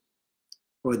 right?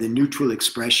 Or the neutral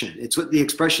expression. It's what the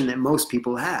expression that most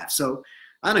people have. So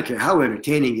I don't care how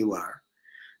entertaining you are.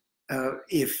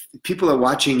 If people are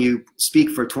watching you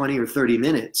speak for 20 or 30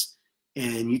 minutes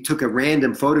and you took a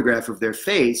random photograph of their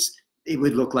face, it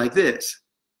would look like this,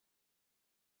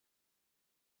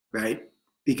 right?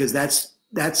 Because that's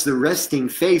the resting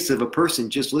face of a person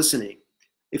just listening.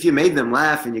 If you made them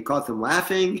laugh and you caught them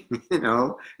laughing,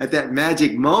 at that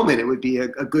magic moment, it would be a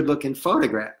good looking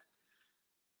photograph.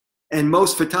 And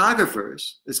most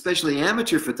photographers, especially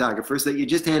amateur photographers that you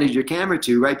just handed your camera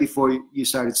to right before you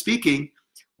started speaking,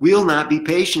 will not be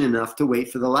patient enough to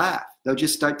wait for the laugh. They'll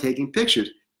just start taking pictures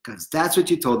because that's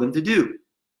what you told them to do.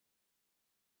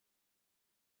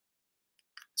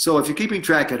 So if you're keeping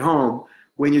track at home,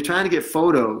 when you're trying to get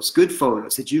photos, good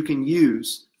photos that you can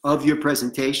use of your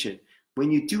presentation,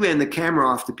 when you do hand the camera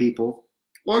off to people,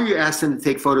 or you ask them to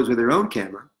take photos with their own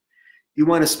camera, you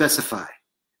want to specify,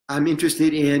 I'm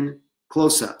interested in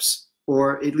close-ups,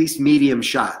 or at least medium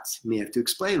shots. You may have to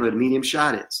explain what a medium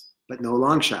shot is, but no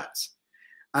long shots.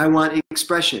 I want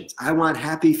expressions. I want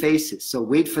happy faces. So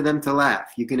wait for them to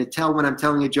laugh. You're going to tell when I'm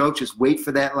telling a joke, just wait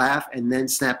for that laugh and then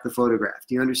snap the photograph.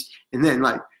 Do you understand? And then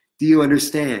like, do you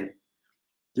understand?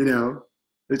 You know,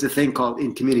 there's a thing called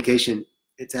in communication.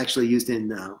 It's actually used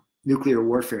in nuclear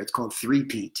warfare. It's called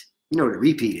three-peat. You know what a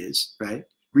repeat is, right?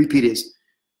 Repeat is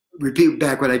repeat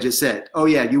back what I just said. Oh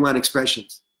yeah, you want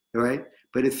expressions, all right?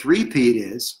 But a three-peat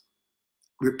is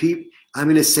repeat. I'm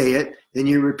going to say it, then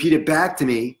you repeat it back to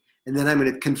me, and then I'm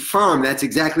going to confirm that's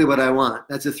exactly what I want.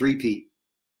 That's a three-peat.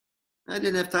 I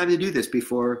didn't have time to do this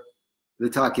before the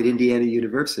talk at Indiana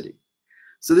University.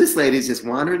 So this lady's just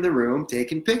wandering the room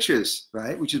taking pictures,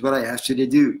 right? Which is what I asked her to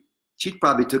do. She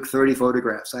probably took 30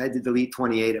 photographs. I had to delete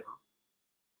 28 of them.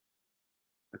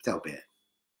 I felt bad.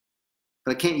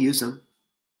 But I can't use them.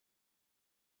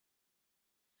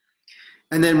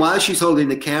 And then while she's holding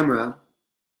the camera,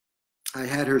 I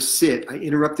had her sit. I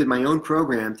interrupted my own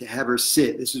program to have her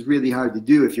sit. This is really hard to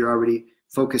do if you're already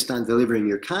focused on delivering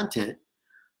your content.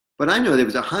 But I know there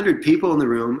was 100 people in the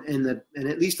room, and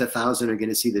at least 1,000 are going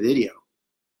to see the video,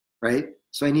 right?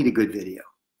 So I need a good video.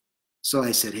 So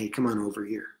I said, hey, come on over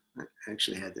here. I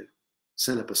actually had to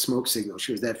send up a smoke signal.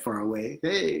 She was that far away.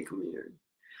 Hey, come here.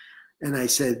 And I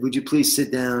said, would you please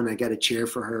sit down? I got a chair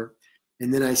for her.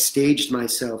 And then I staged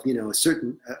myself, you know, a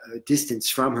certain distance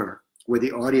from her where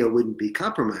the audio wouldn't be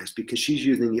compromised because she's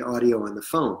using the audio on the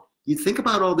phone. You think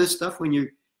about all this stuff when you're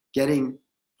getting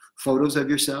photos of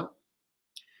yourself.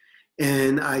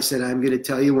 And I said, I'm going to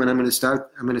tell you when I'm going to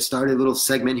start. I'm going to start a little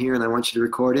segment here, and I want you to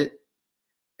record it.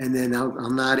 And then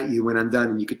I'll nod at you when I'm done,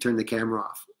 and you could turn the camera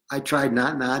off. I tried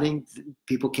not nodding.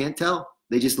 People can't tell.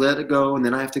 They just let it go, and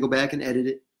then I have to go back and edit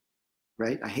it.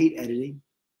 Right? I hate editing.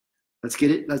 Let's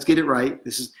get it right.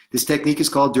 This technique is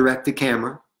called direct to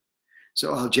camera.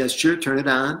 So I'll gesture, turn it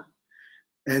on,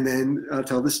 and then I'll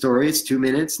tell the story. It's 2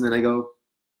 minutes, and then I go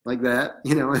like that,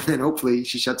 you know, and then hopefully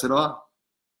she shuts it off.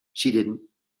 She didn't.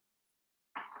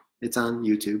 It's on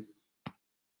YouTube.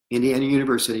 Indiana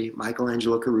University,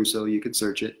 Angelo Caruso. You can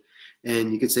search it,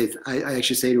 and you could say, I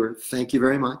actually say to her, "Thank you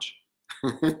very much,"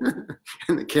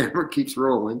 and the camera keeps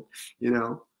rolling. You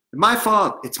know, my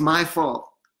fault. It's my fault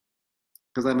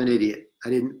because I'm an idiot. I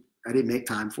didn't make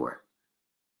time for it.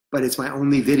 But it's my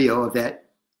only video of that,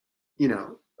 you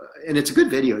know, and it's a good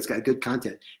video. It's got good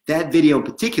content. That video in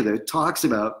particular talks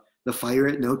about the fire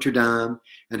at Notre Dame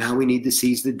and how we need to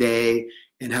seize the day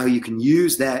and how you can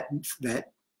use that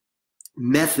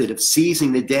method of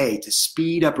seizing the day to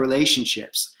speed up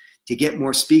relationships, to get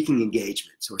more speaking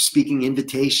engagements or speaking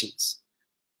invitations,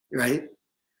 right?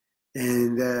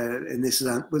 And this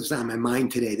was on my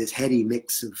mind today, this heady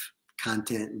mix of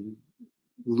content and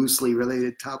loosely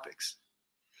related topics.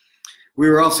 We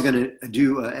were also going to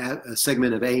do a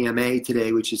segment of AMA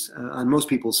today, which is on most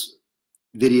people's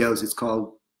videos, it's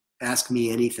called Ask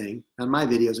Me Anything. On my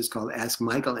videos, it's called Ask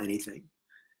Michael Anything.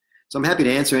 So I'm happy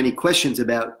to answer any questions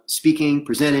about speaking,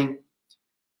 presenting,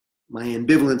 my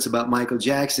ambivalence about Michael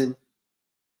Jackson,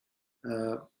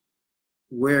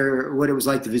 what it was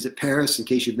like to visit Paris in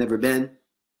case you've never been,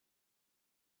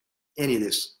 any of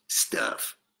this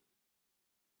stuff.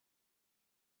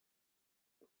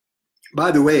 By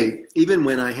the way, even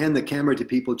when I hand the camera to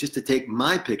people just to take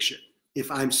my picture, if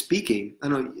I'm speaking, I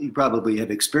know you probably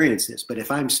have experienced this, but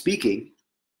if I'm speaking,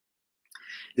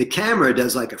 the camera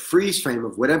does like a freeze frame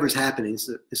of whatever's happening.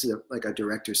 So this is like a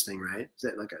director's thing, right? Is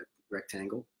that like a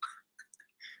rectangle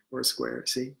or a square?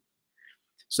 See?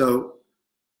 So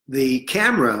the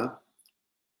camera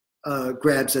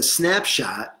grabs a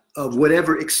snapshot of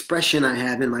whatever expression I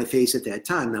have in my face at that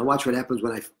time. Now watch what happens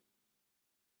when I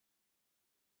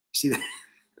see that.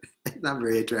 It's not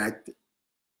very attractive.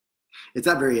 It's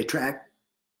not very attractive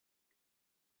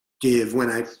when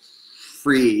I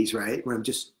freeze, right? When I'm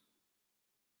just.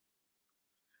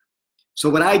 So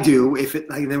what I do, if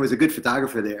there was a good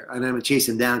photographer there, and I'm gonna chase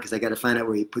him down because I got to find out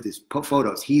where he put his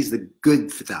photos. He's the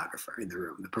good photographer in the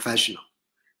room, the professional.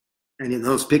 And in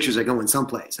those pictures are going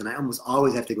someplace, and I almost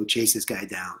always have to go chase this guy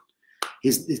down.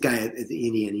 This guy at the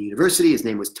Indiana University, his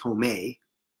name was Tomei,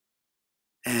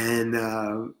 and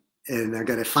I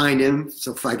got to find him.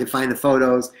 So if I can find the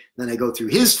photos, then I go through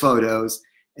his photos,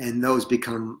 and those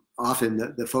become often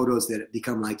the photos that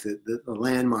become like the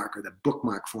landmark or the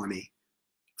bookmark for me,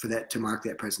 to mark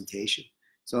that presentation.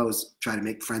 So I was trying to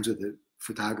make friends with the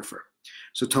photographer.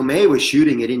 So Tomei was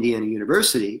shooting at Indiana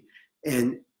University,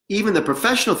 and even the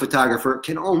professional photographer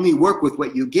can only work with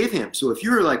what you give him. So if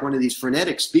you're like one of these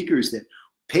frenetic speakers that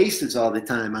paces all the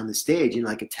time on the stage in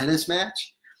like a tennis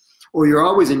match, or you're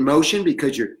always in motion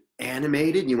because you're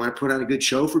animated and you want to put on a good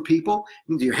show for people,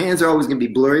 your hands are always going to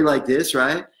be blurry like this,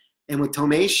 right? And with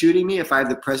Tomei shooting me, if I have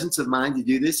the presence of mind to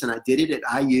do this, and I did it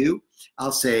at IU,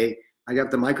 I'll say, I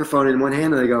got the microphone in one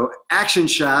hand and I go, action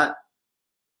shot,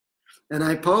 and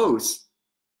I pose.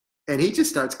 And he just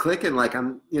starts clicking like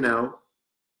I'm, you know,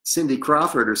 Cindy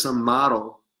Crawford or some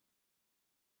model,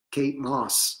 Kate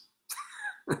Moss.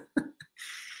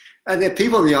 And the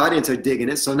people in the audience are digging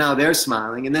it, so now they're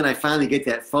smiling. And then I finally get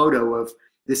that photo of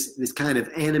this kind of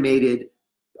animated,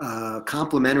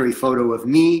 complimentary photo of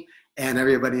me and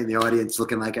everybody in the audience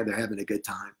looking like they're having a good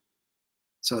time.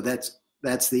 So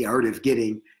that's the art of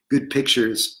getting good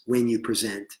pictures when you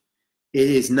present. It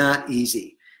is not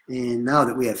easy. And now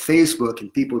that we have Facebook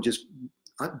and people just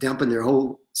dumping their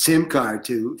whole SIM card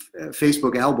to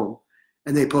Facebook album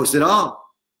and they post it all,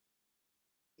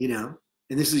 you know,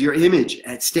 and this is your image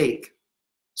at stake.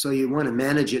 So you want to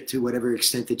manage it to whatever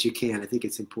extent that you can. I think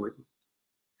it's important.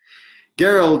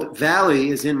 Gerald Valley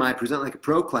is in my Present Like a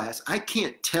Pro class. I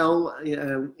can't tell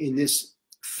in this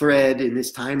thread, in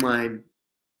this timeline,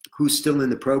 who's still in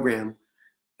the program.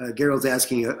 Gerald's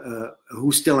asking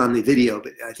who's still on the video,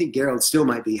 but I think Gerald still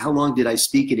might be. How long did I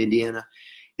speak in Indiana?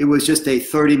 It was just a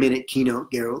 30-minute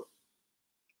keynote, Gerald,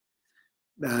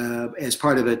 as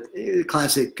part of a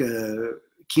classic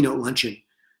keynote luncheon.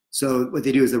 So what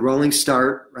they do is the rolling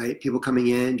start, right? People coming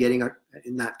in, getting,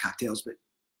 not cocktails, but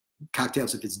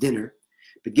cocktails if it's dinner,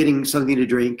 but getting something to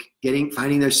drink,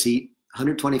 finding their seat,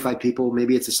 125 people,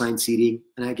 maybe it's assigned seating,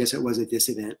 and I guess it was at this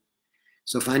event.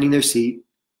 So finding their seat,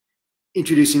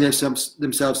 introducing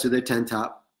themselves to their tent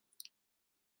top,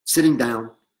 sitting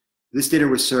down. This dinner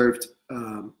was served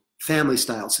family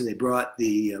style, so they brought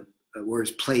the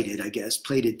words plated, I guess,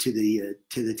 plated to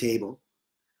the table.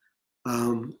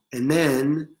 And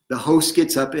then the host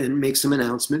gets up and makes some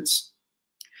announcements.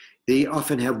 They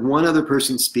often have one other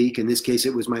person speak. In this case,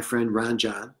 it was my friend Ron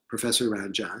John, Professor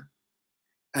Ron John.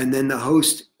 And then the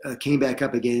host came back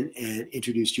up again and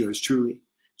introduced yours truly.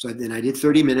 So then I did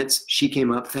 30 minutes. She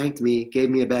came up, thanked me,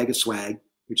 gave me a bag of swag,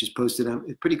 which is posted on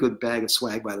a pretty good bag of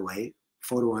swag, by the way,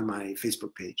 photo on my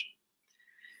Facebook page.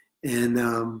 And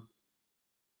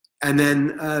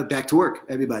then back to work,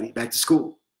 everybody, back to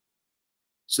school.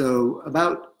 So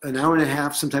about an hour and a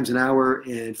half, sometimes an hour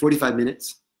and 45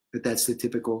 minutes, but that's the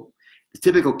typical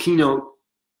keynote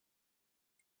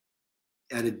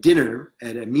at a dinner,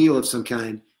 at a meal of some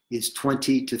kind, is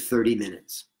 20 to 30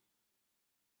 minutes.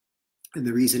 And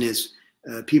the reason is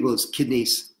people's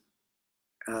kidneys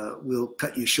will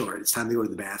cut you short. It's time to go to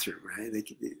the bathroom, right?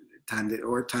 Time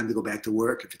to go back to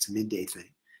work if it's a midday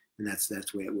thing. And that's the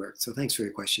way it works. So thanks for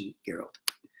your question, Gerald.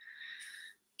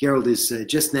 Gerald is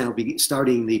just now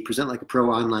starting the Present Like a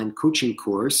Pro online coaching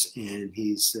course, and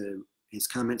his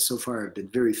comments so far have been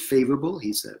very favorable.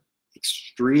 He's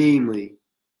extremely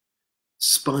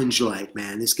sponge-like,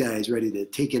 man. This guy is ready to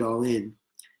take it all in.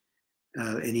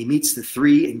 And he meets the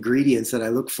 3 ingredients that I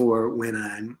look for when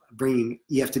I'm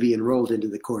you have to be enrolled into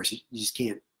the course. You just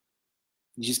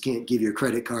can't give your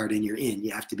credit card and you're in.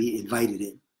 You have to be invited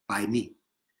in by me.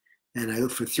 And I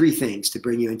look for 3 things to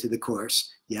bring you into the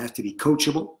course. You have to be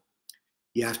coachable,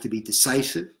 you have to be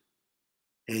decisive,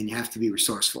 and you have to be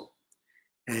resourceful.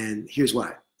 And here's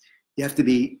why. You have to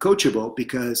be coachable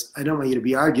because I don't want you to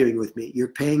be arguing with me. You're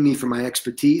paying me for my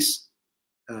expertise.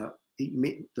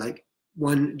 Like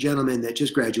one gentleman that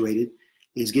just graduated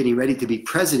is getting ready to be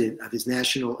president of his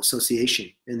national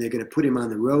association, and they're going to put him on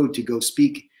the road to go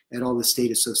speak at all the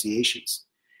state associations.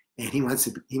 And he wants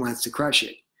to crush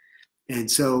it. And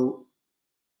so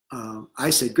I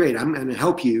said, great, I'm going to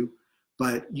help you,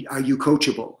 but are you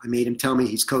coachable? I made him tell me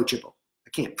he's coachable. I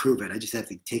can't prove it. I just have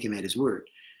to take him at his word.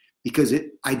 Because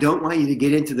I don't want you to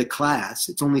get into the class,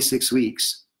 it's only 6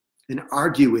 weeks, and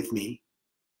argue with me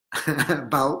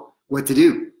about what to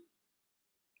do.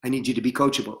 I need you to be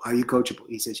coachable. Are you coachable?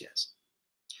 He says yes.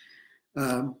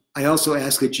 I also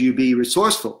ask that you be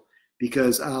resourceful,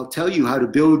 because I'll tell you how to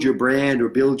build your brand or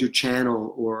build your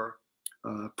channel or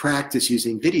practice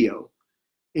using video.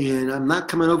 And I'm not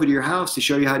coming over to your house to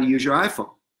show you how to use your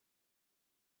iPhone.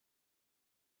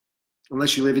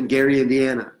 Unless you live in Gary,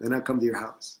 Indiana, then I'll come to your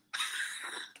house.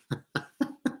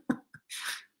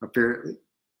 Apparently.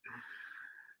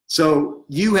 So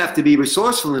you have to be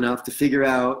resourceful enough to figure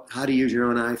out how to use your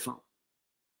own iPhone.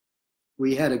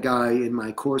 We had a guy in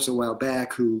my course a while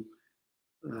back who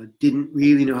didn't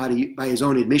really know how to, by his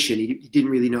own admission, he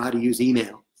didn't really know how to use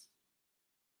email.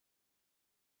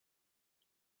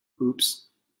 Oops.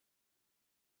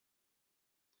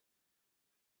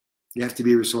 You have to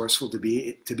be resourceful to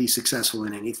be successful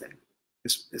in anything,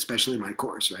 especially my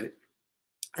course, right?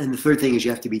 And the third thing is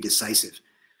you have to be decisive.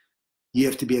 You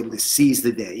have to be able to seize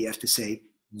the day. You have to say,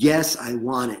 yes, I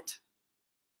want it.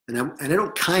 And I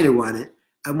don't kind of want it.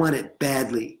 I want it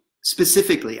badly.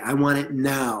 Specifically, I want it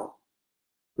now,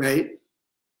 right?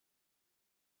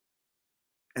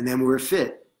 And then we're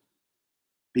fit.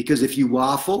 Because if you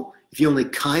waffle, if you only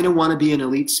kind of want to be an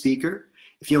elite speaker,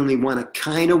 if you only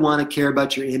kind of want to care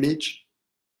about your image,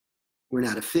 we're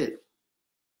not a fit.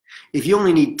 If you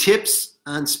only need tips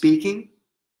on speaking,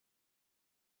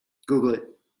 Google it.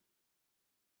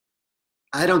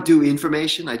 I don't do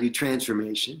information, I do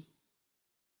transformation.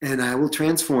 And I will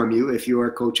transform you if you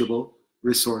are coachable,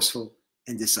 resourceful,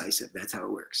 and decisive. That's how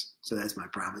it works. So that's my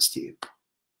promise to you.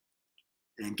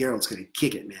 And Gerald's going to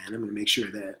kick it, man. I'm going to make sure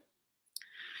of that.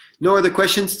 No other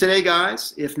questions today,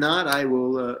 guys? If not, I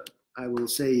will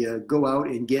say go out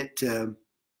and get some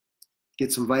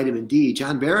vitamin D.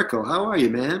 John Barrico, how are you,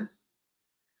 man?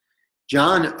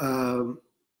 John,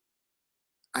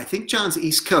 I think John's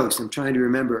East Coast. I'm trying to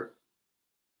remember.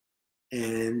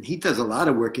 And he does a lot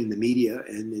of work in the media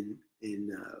and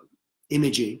in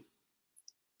imaging.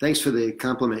 Thanks for the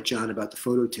compliment, John, about the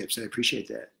photo tips. I appreciate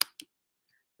that.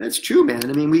 That's true, man.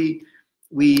 I mean,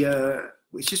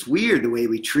 it's just weird the way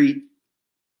we treat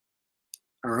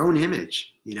our own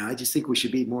image. You know, I just think we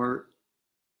should be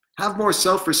have more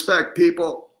self-respect,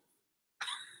 people.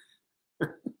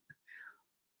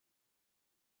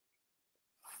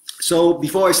 So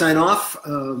before I sign off,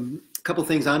 a couple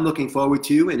things I'm looking forward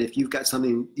to, and if you've got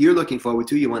something you're looking forward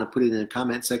to, you want to put it in the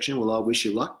comment section. We'll all wish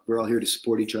you luck. We're all here to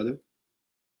support each other.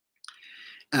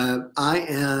 I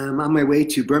am on my way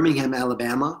to Birmingham,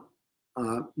 Alabama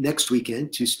next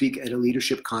weekend to speak at a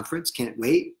leadership conference. Can't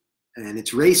wait. And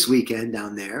it's race weekend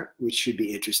down there, which should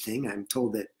be interesting. I'm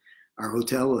told that our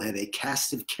hotel will have a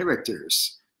cast of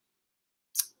characters,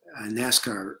 a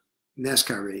NASCAR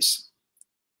race.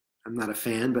 I'm not a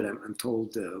fan, but I'm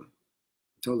told I'm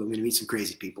going to meet some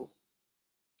crazy people.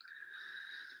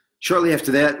 Shortly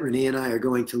after that, Renee and I are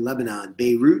going to Lebanon,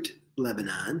 Beirut,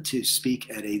 Lebanon, to speak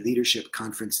at a leadership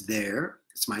conference there.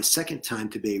 It's my second time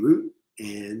to Beirut,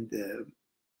 and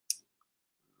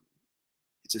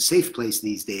it's a safe place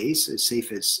these days, as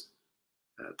safe as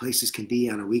places can be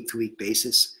on a week-to-week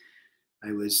basis.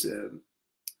 I was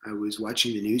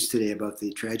watching the news today about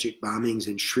the tragic bombings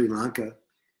in Sri Lanka,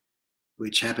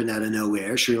 which happened out of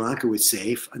nowhere. Sri Lanka was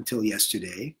safe until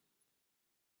yesterday.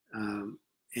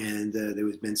 And there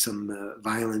has been some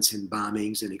violence and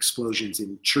bombings and explosions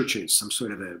in churches, some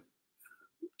sort of a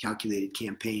calculated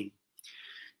campaign.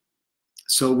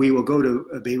 So we will go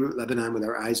to Beirut, Lebanon with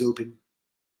our eyes open.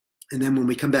 And then when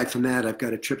we come back from that, I've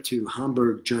got a trip to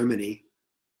Hamburg, Germany,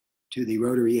 to the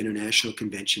Rotary International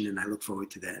Convention, and I look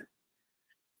forward to that.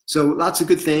 So lots of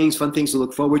good things, fun things to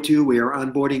look forward to. We are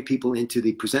onboarding people into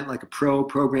the Present Like a Pro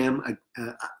program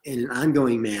in an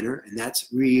ongoing manner, and that's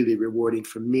really rewarding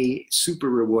for me, super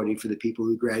rewarding for the people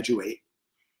who graduate.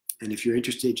 And if you're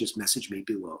interested, just message me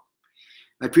below.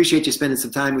 I appreciate you spending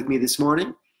some time with me this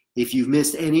morning. If you've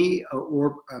missed any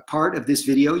or part of this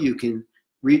video, you can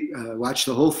watch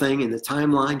the whole thing in the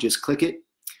timeline. Just click it.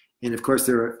 And of course,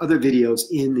 there are other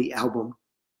videos in the album,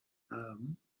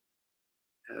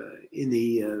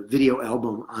 video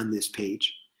album on this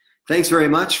page. Thanks very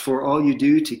much for all you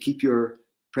do to keep your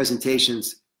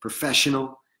presentations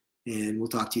professional, and we'll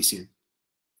talk to you soon.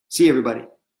 See you, everybody.